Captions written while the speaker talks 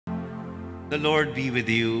The Lord be with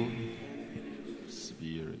you.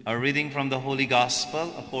 Spirit A reading from the Holy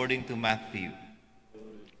Gospel according to Matthew.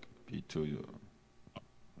 be to you.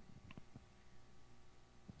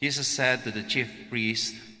 Jesus said to the chief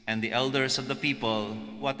priests and the elders of the people,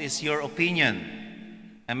 "What is your opinion?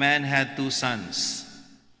 A man had 2 sons.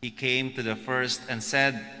 He came to the first and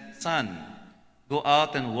said, 'Son, go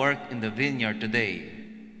out and work in the vineyard today.'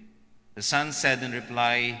 The son said in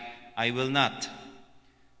reply, 'I will not.'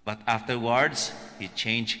 But afterwards he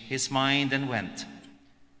changed his mind and went.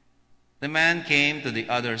 The man came to the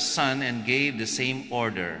other son and gave the same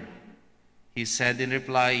order. He said in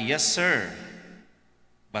reply, 'Yes, sir,'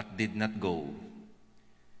 but did not go.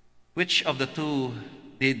 Which of the 2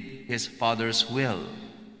 did his father's will?"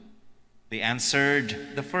 They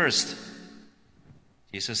answered, "The first."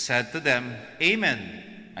 Jesus said to them,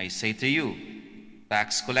 "Amen, I say to you,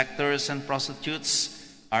 tax collectors and prostitutes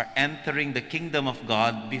are entering the kingdom of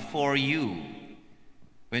God before you.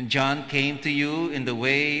 When John came to you in the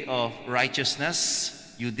way of righteousness,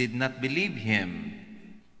 you did not believe him,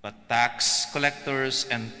 but tax collectors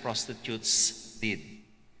and prostitutes did.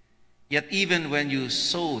 Yet even when you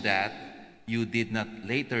saw that, you did not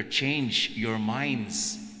later change your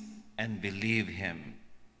minds and believe him."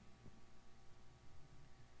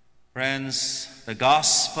 Friends, the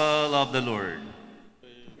gospel of the Lord.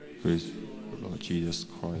 Praise the Lord Jesus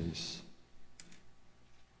Christ.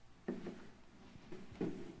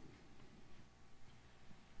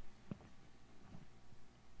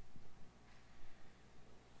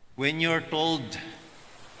 When you're told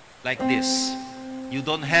like this, you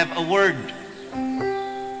don't have a word.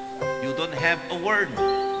 You don't have a word.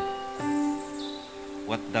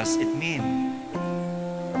 What does it mean?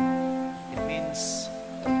 It means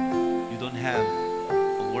you don't have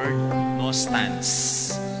a word, no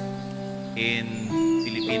stance. In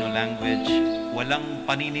Filipino language, walang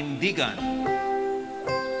paninindigan.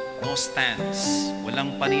 No stance.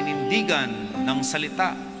 Walang paninindigan ng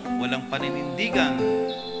salita. Walang paninindigan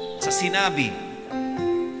sa sinabi.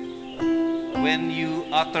 When you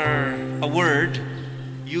utter a word,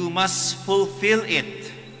 you must fulfill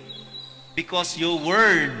it because your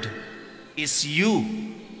word is you.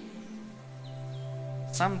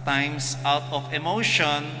 Sometimes, out of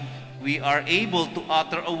emotion, we are able to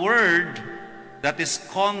utter a word that is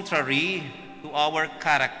contrary to our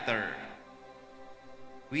character.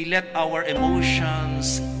 We let our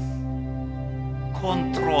emotions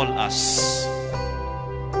control us.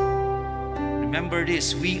 Remember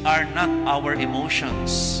this, we are not our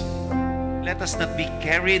emotions. Let us not be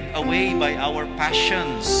carried away by our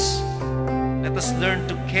passions. Let us learn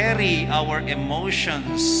to carry our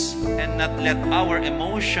emotions and not let our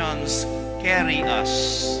emotions carry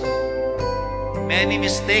us. Many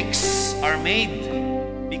mistakes are made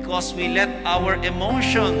because we let our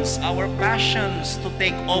emotions, our passions to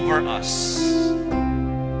take over us.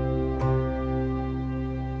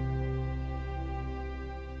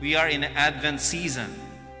 We are in an Advent season,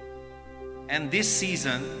 and this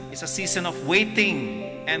season is a season of waiting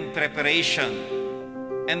and preparation.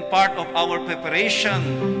 And part of our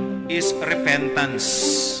preparation is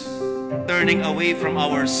repentance, turning away from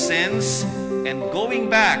our sins and going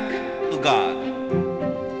back to God.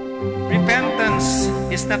 Repentance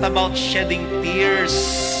is not about shedding tears.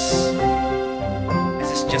 This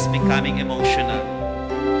is just becoming emotional.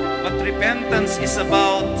 But repentance is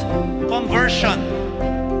about conversion.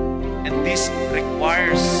 And this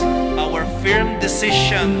requires our firm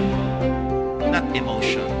decision, not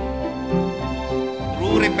emotion.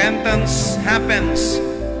 True repentance happens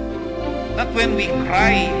not when we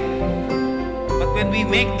cry, but when we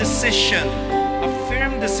make decision, a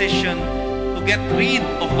firm decision to get rid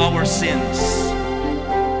of our sins.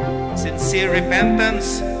 Sincere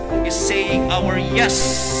repentance is saying our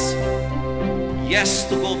yes. Yes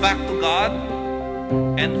to go back to God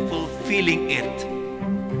and fulfilling it.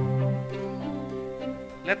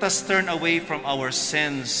 Let us turn away from our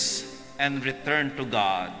sins and return to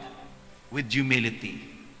God with humility.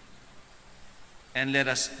 And let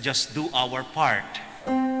us just do our part.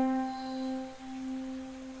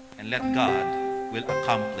 And let God will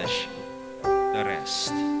accomplish the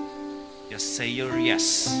rest. Just say your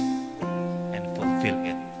yes and fulfill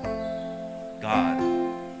it. God